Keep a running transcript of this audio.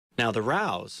Now, the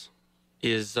Rouse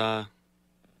is, are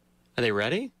they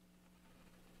ready?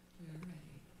 We are ready.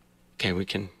 Okay, we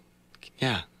can,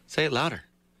 yeah, say it louder.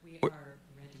 We are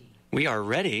ready. We are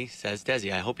ready, says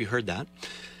Desi. I hope you heard that.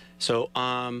 So,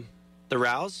 the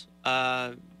Rouse,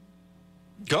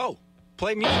 go.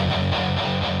 Play music. All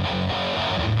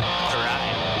right.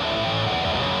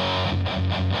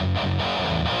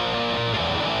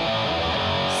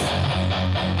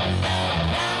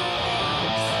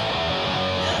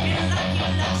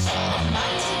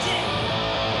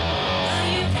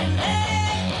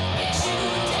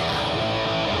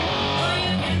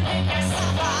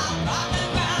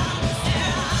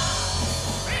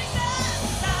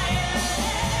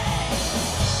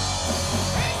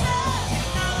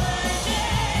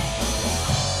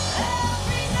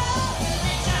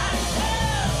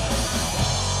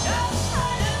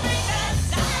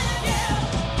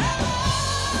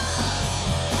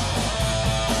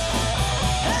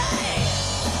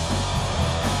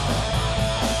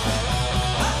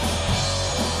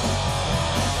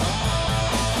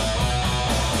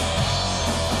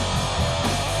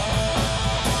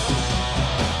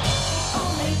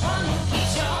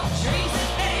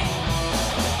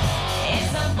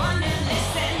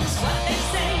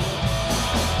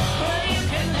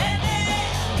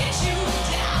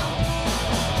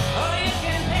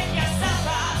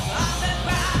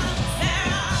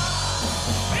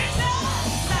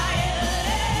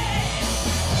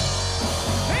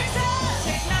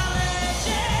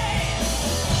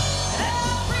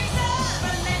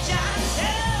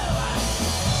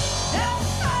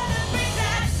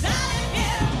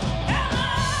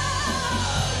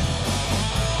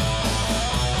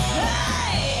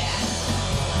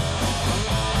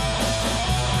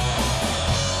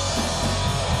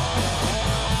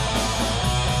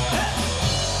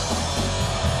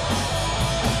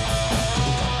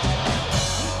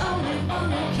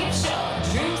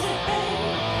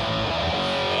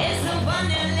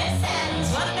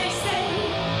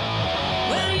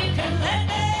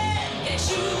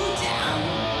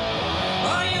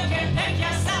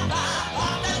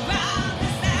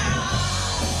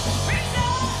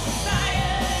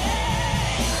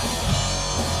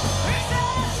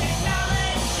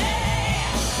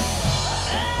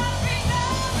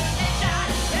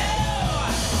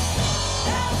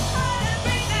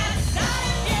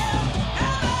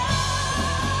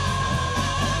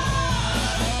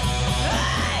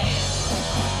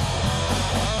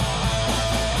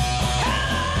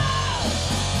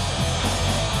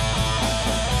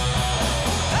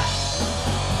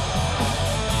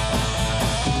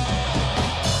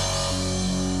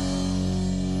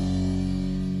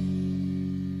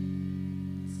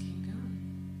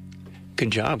 Good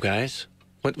job, guys.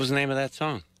 What was the name of that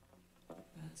song?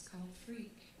 It's called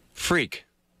Freak. Freak.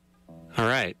 All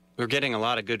right. We're getting a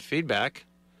lot of good feedback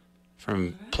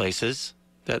from places.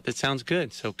 That sounds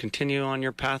good. So continue on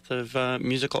your path of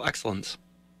musical excellence.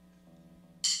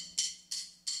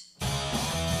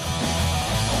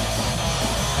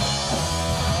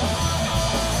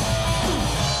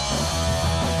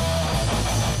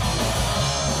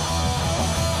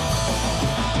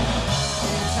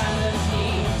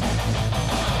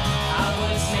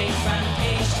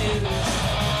 Here we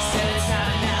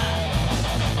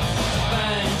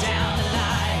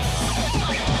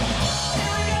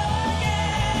go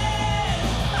again.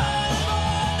 Oh, the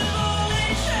boy, the bully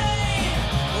train.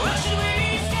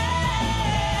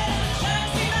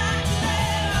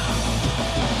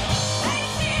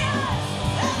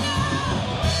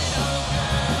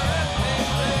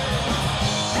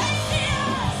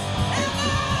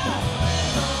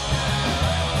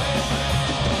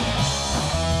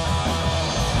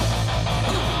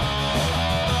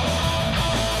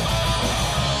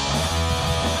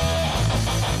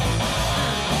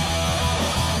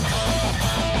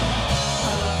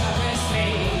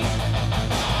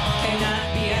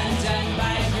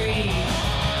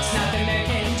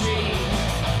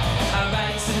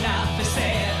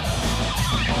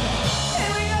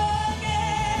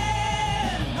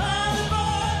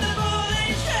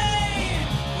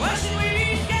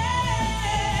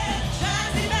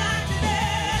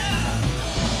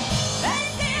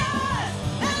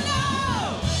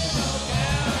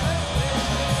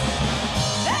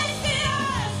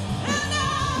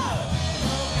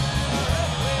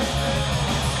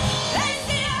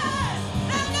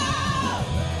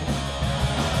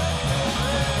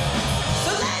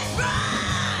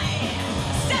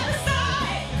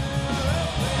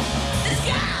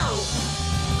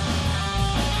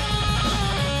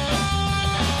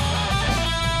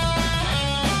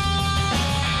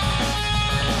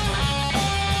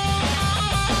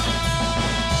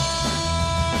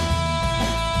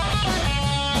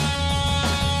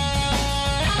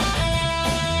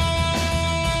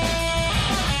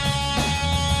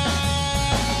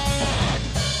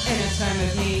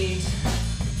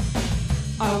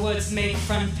 photos make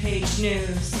front page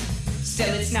news.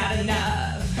 Still, it's not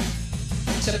enough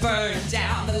to burn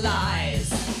down the lies.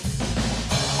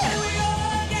 Here we go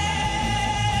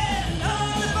again,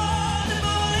 on the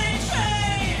bullet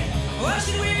train. Why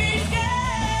should we be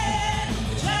scared?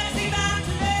 We try to see back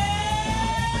to them.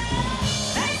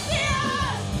 They see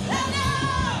us, they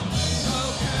know.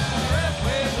 Don't care if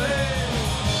we bleed.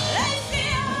 They see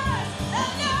us, they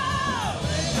know.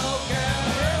 They don't care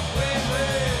if we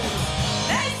bleed.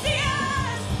 They see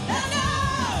us, they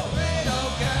know. They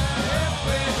don't care if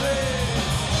we bleed.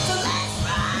 So let's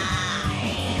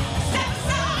ride. Step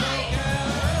aside. Don't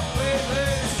care if we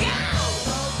bleed. Let's go.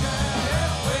 Don't care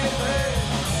if we bleed.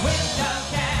 We don't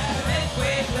care if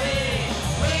we bleed.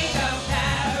 We don't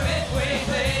care if we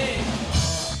bleed.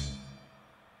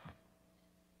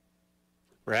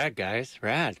 Rad, guys.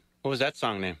 Rad. What was that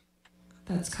song name?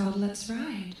 That's called Let's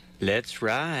Ride. Let's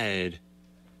Ride.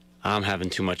 I'm having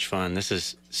too much fun. This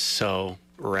is so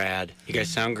rad. You guys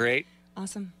sound great.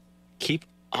 Awesome. Keep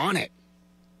on it.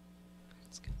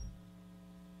 Let's go.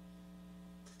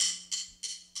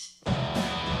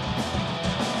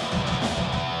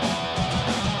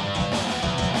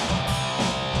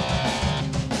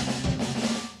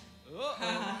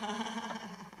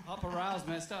 Papa Rouse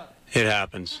messed up. It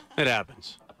happens. It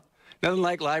happens. Nothing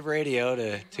like live radio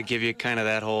to give you kind of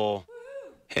that whole,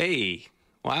 hey,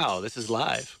 wow, this is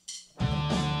live. Living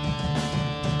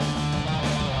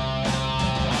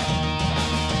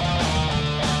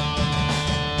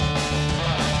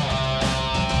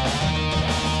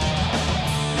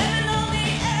on the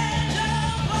edge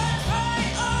of what's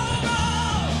right or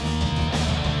wrong.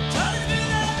 Turning through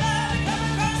the blood, come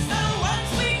across the ones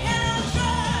we cannot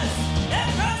trust.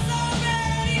 They're cross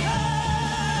already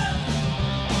home.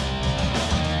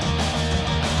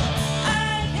 I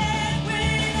can't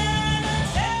win an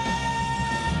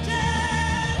attempted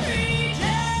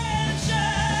redemption.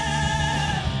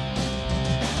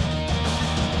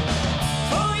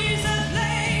 4 years of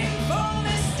blame for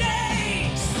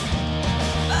mistakes,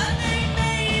 but they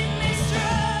made me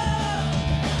strong.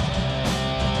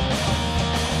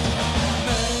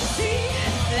 Mercy,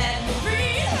 let me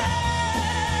breathe out.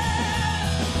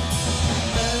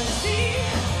 Mercy,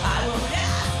 I won't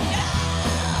ask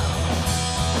now.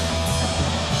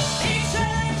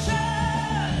 Eternal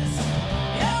trust,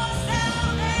 your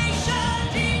salvation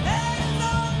depends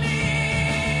on me.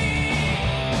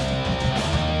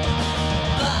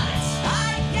 But I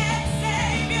can't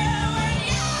save you and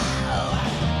you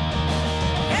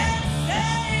can't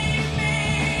save me.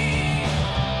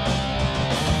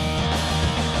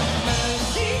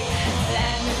 Mercy,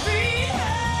 let me breathe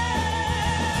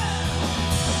out.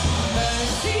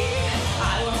 Mercy, I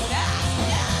won't ask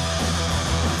now.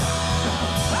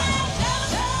 For your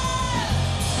shelter,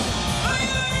 for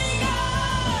your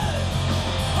regard,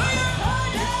 for your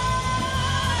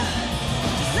pardon.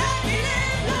 Just let me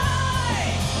live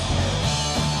life.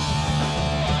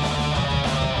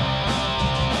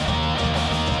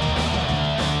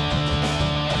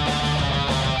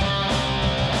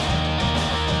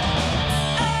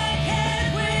 I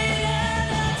can't win an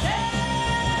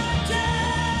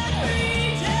attempted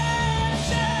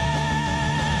redemption.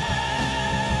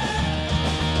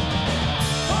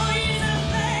 4 years of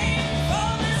blame for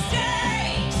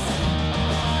mistakes,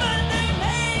 but they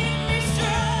made me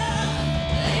strong.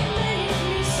 They made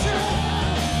me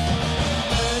strong.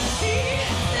 Mercy,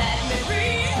 let me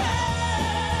breathe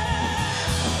out.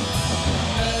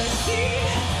 Mercy,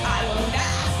 I won't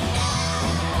ask now.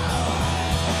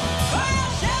 For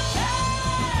your shelter,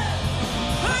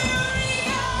 for your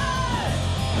regard,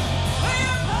 for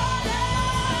your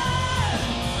pardon.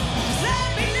 Just let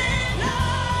me live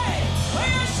life. For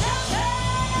your shelter,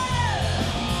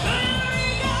 for your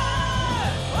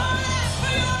regard, won't ask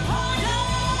for your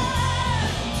pardon.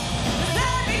 Just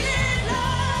let me live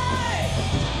life.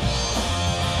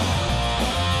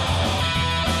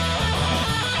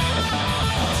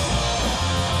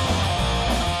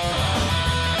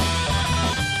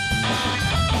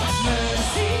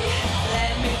 Mercy,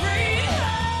 let me breathe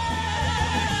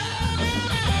out.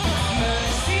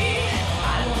 Mercy, I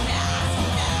won't ask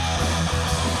now.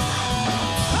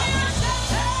 For your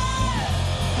shelter,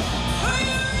 for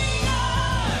your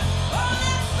regard, won't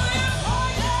ask for your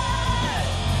pardon.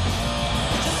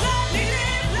 Just let me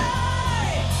live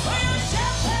life. For your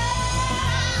shelter,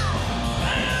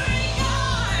 for your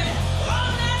regard,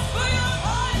 won't ask for your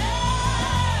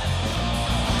pardon.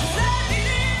 Just let me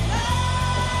live life.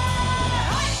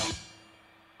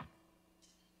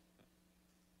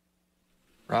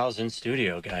 Rouse in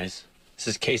studio, guys. This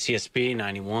is KCSB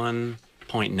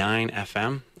 91.9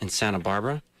 FM in Santa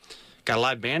Barbara. Got a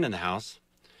live band in the house.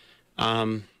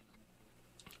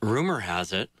 rumor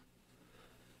has it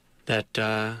that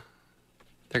they're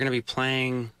going to be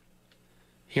playing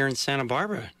here in Santa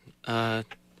Barbara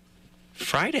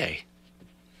Friday.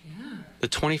 Yeah. The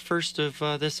 21st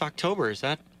of this October. Is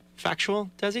that factual,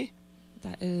 Desi?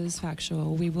 That is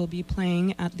factual. We will be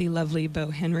playing at the lovely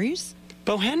Bo Henry's.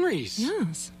 Bo Henry's?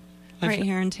 Yes. Right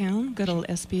here in town. Good old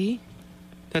SB.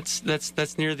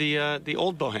 That's near the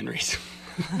old Bo Henry's.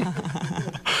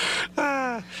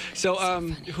 So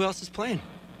who else is playing?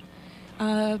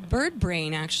 Bird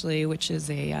Brain, actually, which is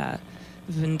a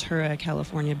Ventura,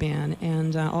 California band.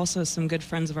 And also some good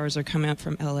friends of ours are coming up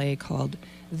from L.A. called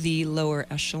The Lower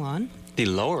Echelon. The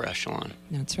Lower Echelon.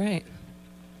 That's right.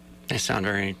 They sound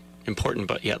very important,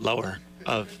 but yet lower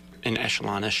of an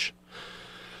echelonish.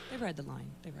 They ride the line.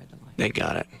 They ride the line. They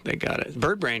got it. They got it.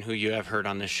 Bird Brain, who you have heard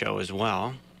on this show as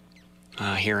well,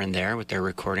 here and there with their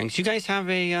recordings. You guys have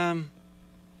a an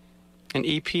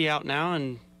EP out now,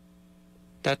 and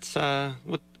that's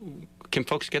what can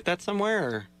folks get that somewhere?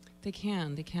 Or? They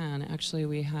can. They can. Actually,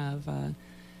 we have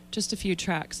just a few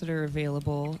tracks that are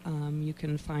available. You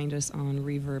can find us on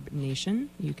Reverb Nation.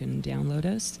 You can download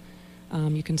us.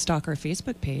 You can stalk our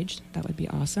Facebook page. That would be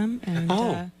awesome.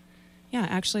 And yeah,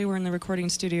 actually, we're in the recording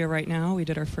studio right now. We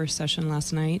did our first session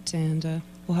last night, and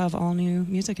we'll have all new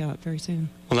music out very soon.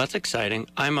 Well, that's exciting.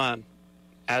 I'm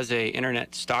as a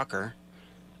internet stalker,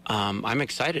 I'm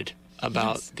excited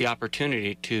about the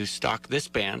opportunity to stalk this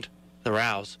band, the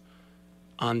Rouse,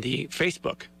 on the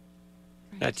Facebook.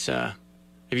 Right. That's have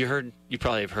you heard? You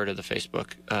probably have heard of the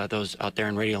Facebook. Those out there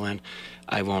in Radioland.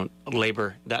 I won't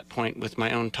labor that point with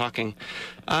my own talking.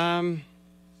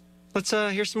 Let's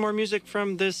hear some more music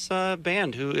from this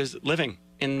band who is living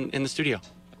in the studio.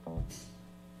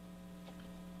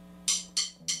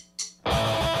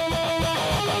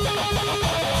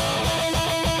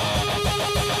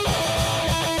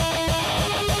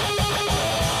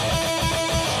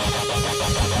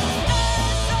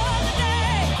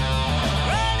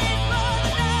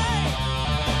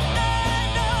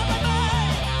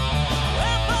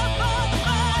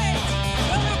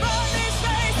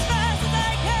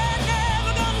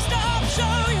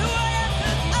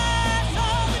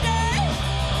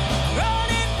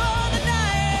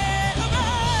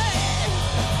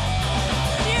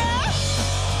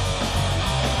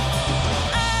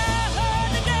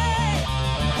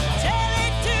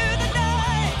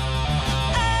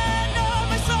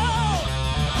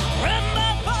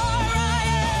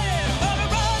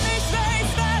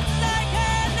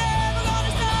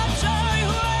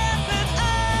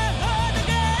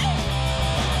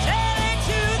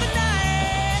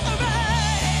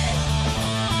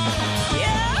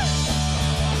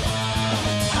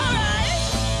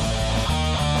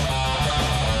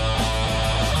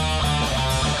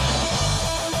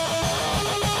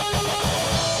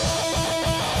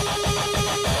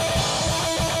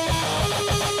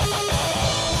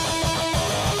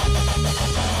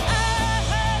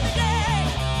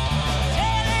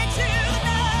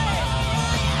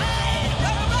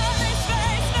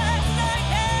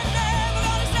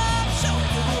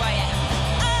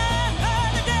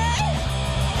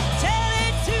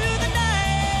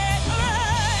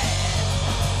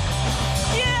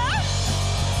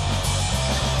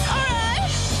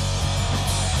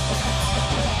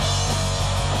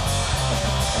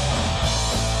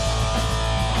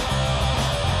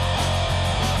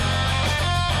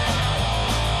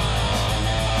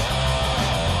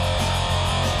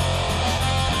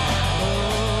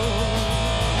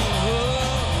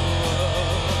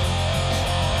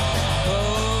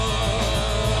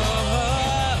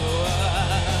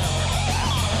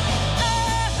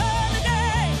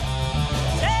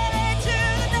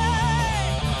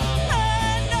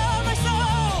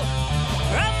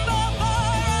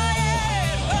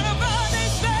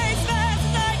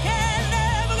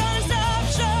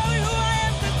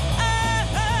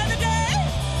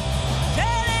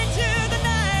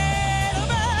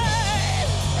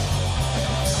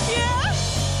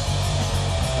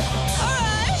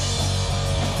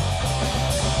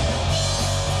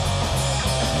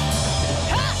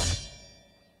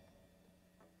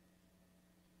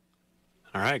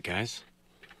 All right, guys.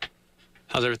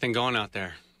 How's everything going out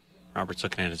there? Robert's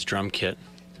looking at his drum kit.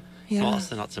 Yeah. So I'll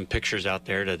send out some pictures out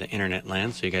there to the internet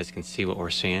land so you guys can see what we're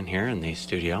seeing here in the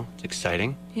studio. It's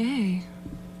exciting. Yay.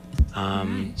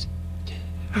 Right.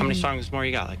 How many songs more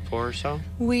you got? Like 4 or so?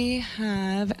 We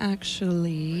have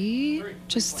actually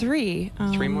just 3.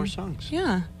 3 more songs.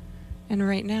 Yeah. And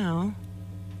right now,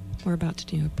 we're about to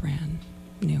do a brand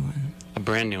new one. A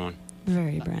brand new one.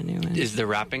 Very brand new one. Is the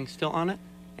rapping still on it?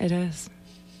 It is.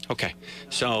 Okay.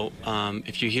 So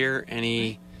if you hear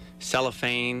any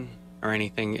cellophane or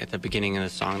anything at the beginning of the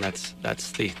song, that's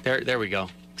the there we go.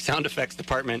 Sound effects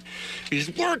department is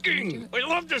working. I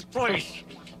love this place.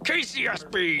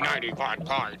 KCSB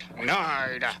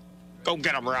 95.9. Go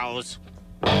get 'em, Rouse.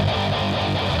 I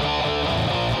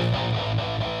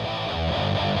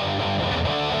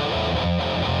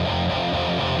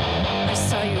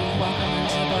saw you walking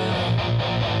into the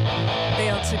bar. They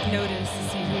all took notice to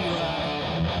see who you are.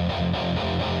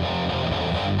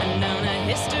 Unknown a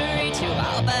history to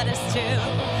all but us too.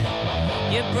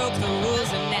 You broke the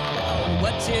rules and now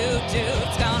what to do?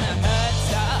 It's gonna hurt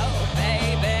so,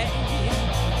 baby.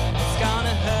 It's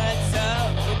gonna hurt so,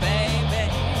 baby.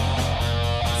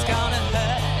 It's gonna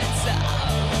hurt so,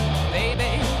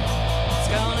 baby. It's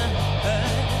gonna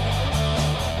hurt.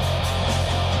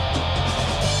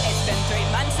 It's been 3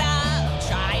 months of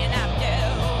trying out new.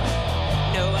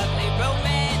 No ugly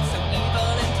romance, so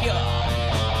evil and pure.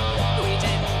 We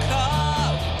didn't call,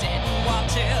 we didn't want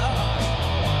to.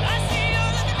 I see you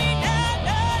look at me now, it's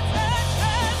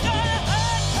gonna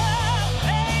hurt so,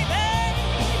 baby.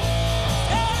 It's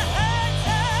gonna hurt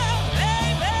so,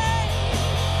 baby.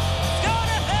 It's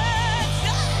gonna hurt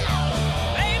so,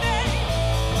 baby.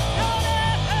 It's gonna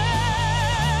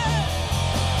hurt.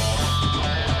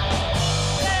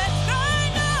 Let's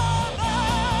grind over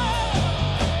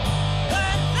the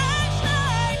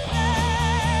flashlight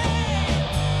flame.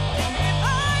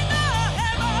 Divine the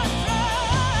heavens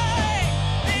rise.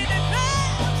 Lead the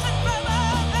crimson from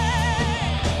our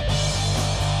veins.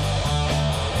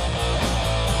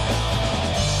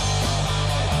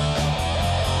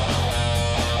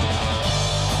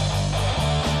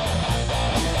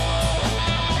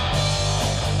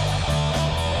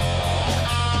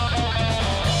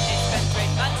 It's been 3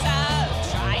 months of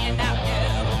trying out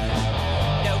new.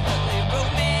 No ugly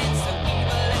romance, so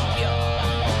evil and pure.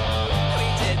 We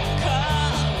didn't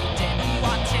call, we didn't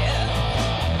want to.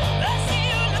 I see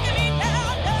you look at me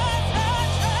now, it's gonna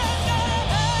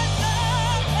hurt so,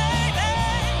 baby.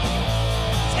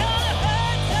 It's gonna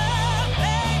hurt so,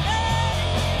 baby.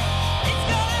 It's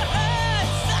gonna hurt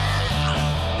so,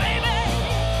 baby.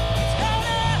 It's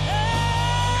gonna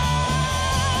hurt.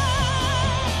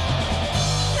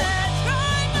 Let's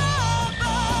grind our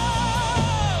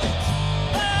bones,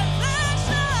 the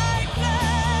flashlight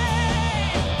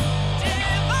flame.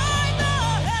 Divine the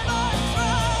heavens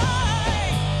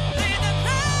rise. Lead the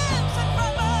crimson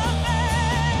from our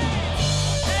veins.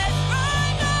 Let's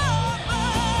grind our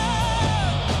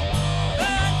bones,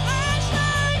 the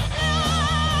flashlight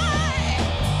flame.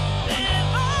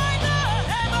 Divine the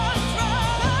heavens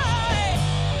rise.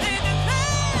 Lead the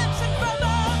crimson from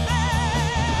our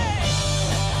veins.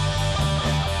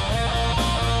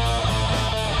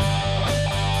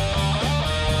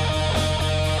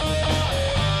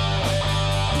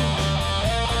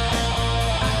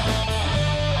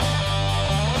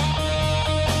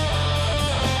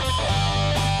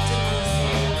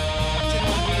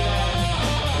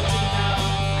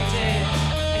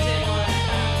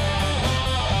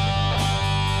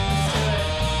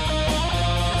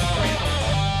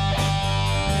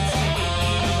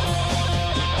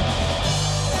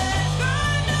 Let's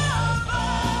grind our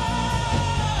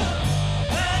bones,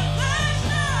 the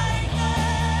flashlight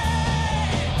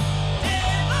flame.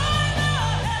 Divine the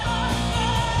heavens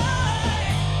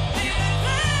rise. Lead the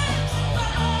crimson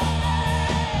from our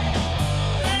veins.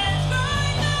 Let's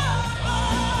grind our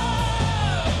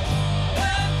bones,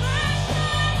 the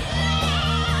flashlight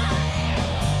flame.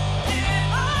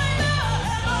 Divine the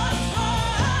heavens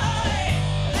rise.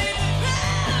 Lead the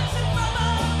crimson from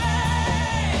our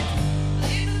veins.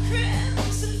 Lead the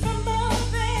crimson from our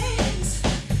veins.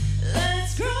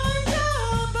 Let's grind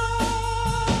our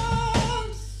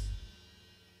bones.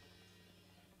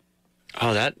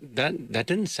 Oh, that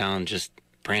didn't sound just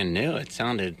brand new. It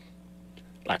sounded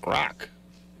like rock.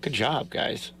 Good job,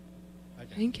 guys.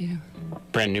 Thank you.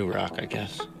 Brand new rock, I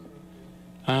guess.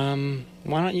 Why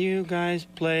don't you guys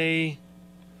play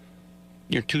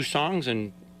your 2 songs,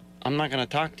 and I'm not going to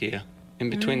talk to you in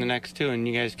between the next 2, and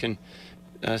you guys can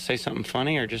say something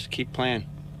funny or just keep playing.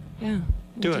 Yeah.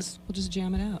 Do it. We'll just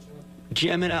jam it out.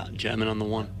 Jam it out. Jam it on the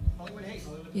one.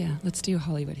 Yeah, let's do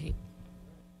Hollywood Hate.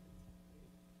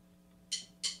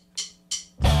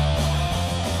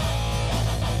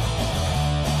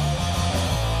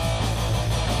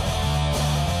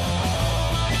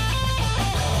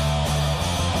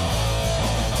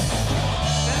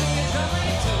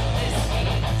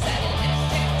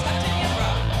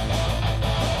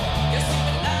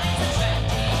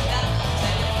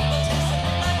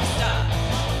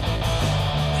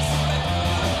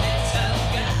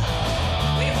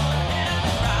 We want it on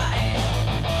the right.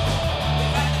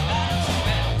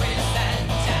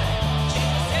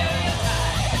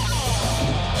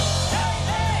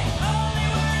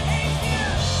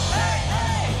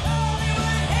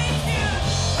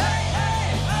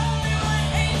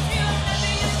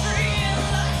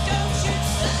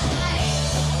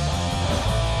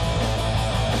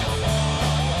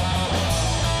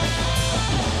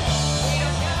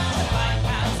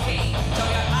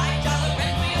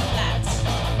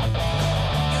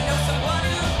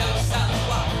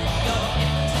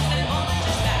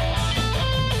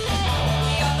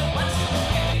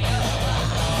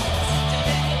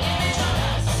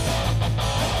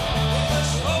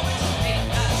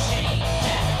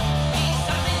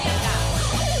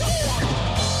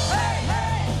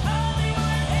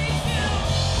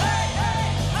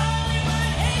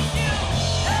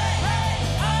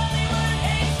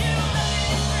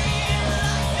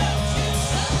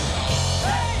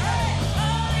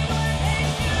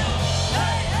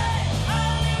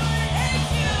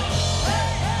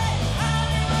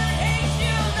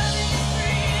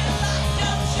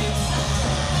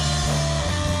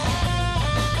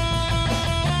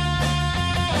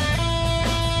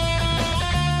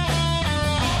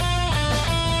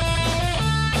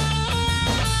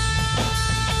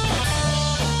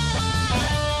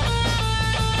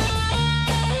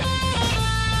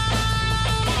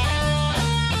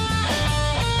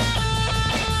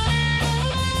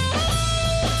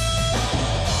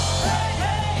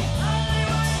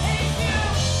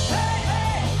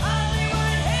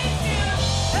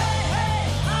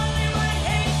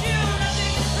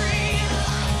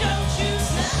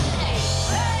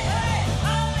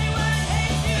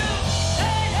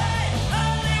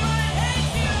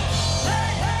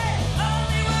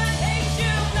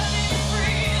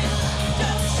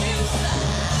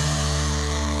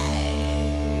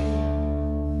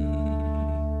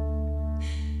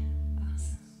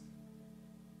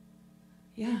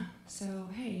 So,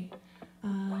 hey, I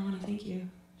want to thank you,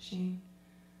 Shayne.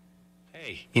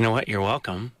 Hey, you know what? You're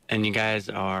welcome. And you guys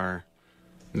are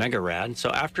mega rad. So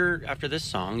after this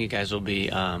song, you guys will be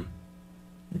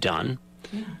done.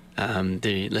 Yeah.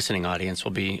 The listening audience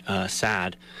will be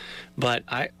sad, but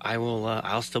I will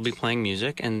I'll still be playing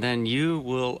music, and then you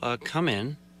will come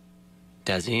in,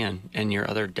 Desi, and your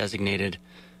other designated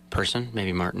person,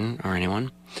 maybe Martin or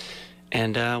anyone,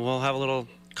 and we'll have a little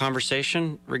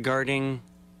conversation regarding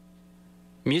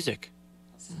music.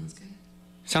 Sounds good.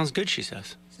 Sounds good, she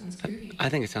says. Sounds groovy. I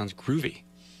think it sounds groovy.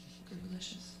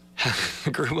 Groovalicious.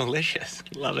 Groovalicious.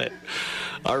 Love it.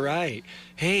 All right.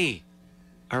 Hey.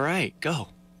 All right. Go.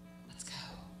 Let's go.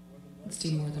 Let's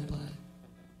do More Than Blood.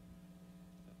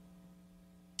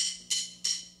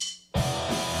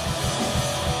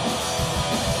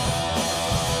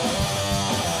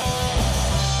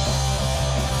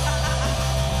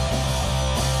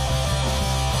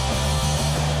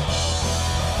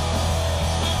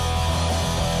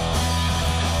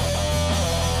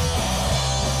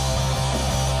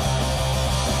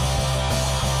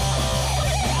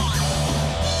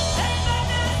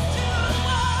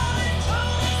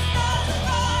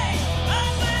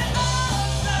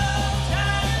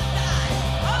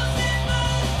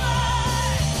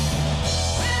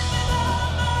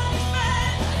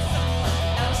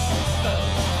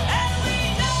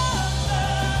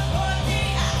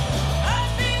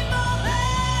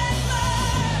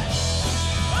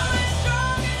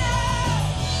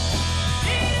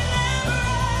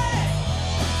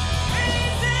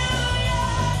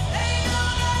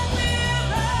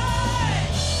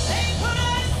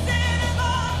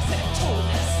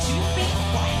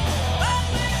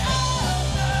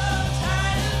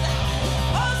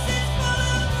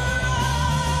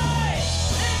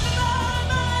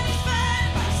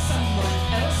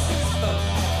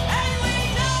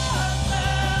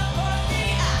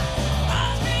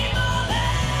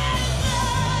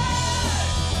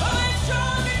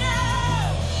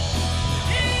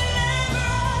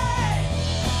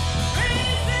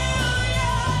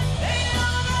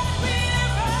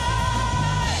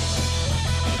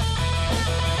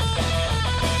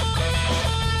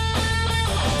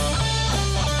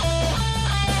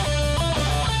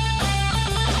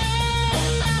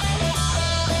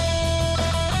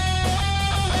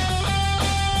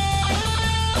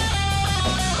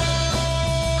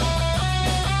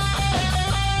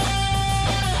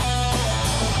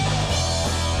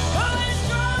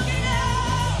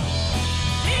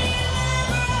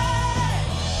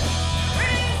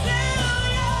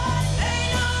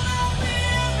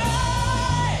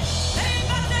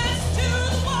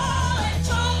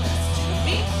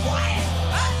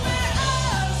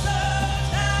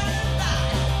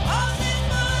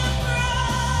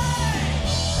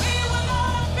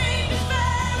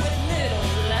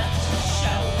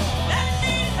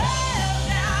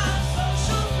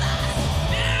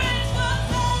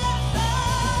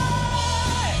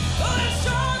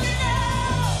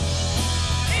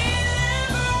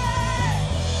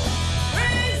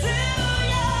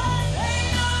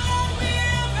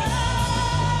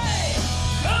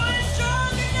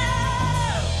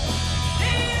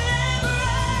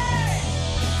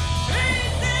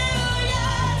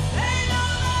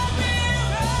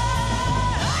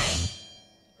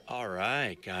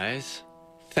 Guys,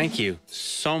 thank you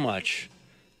so much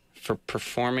for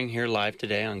performing here live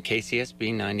today on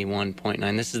KCSB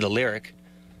 91.9. This is the Lyric,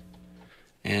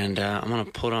 and I'm going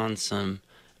to put on some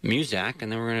music,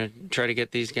 and then we're going to try to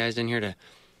get these guys in here to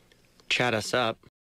chat us up.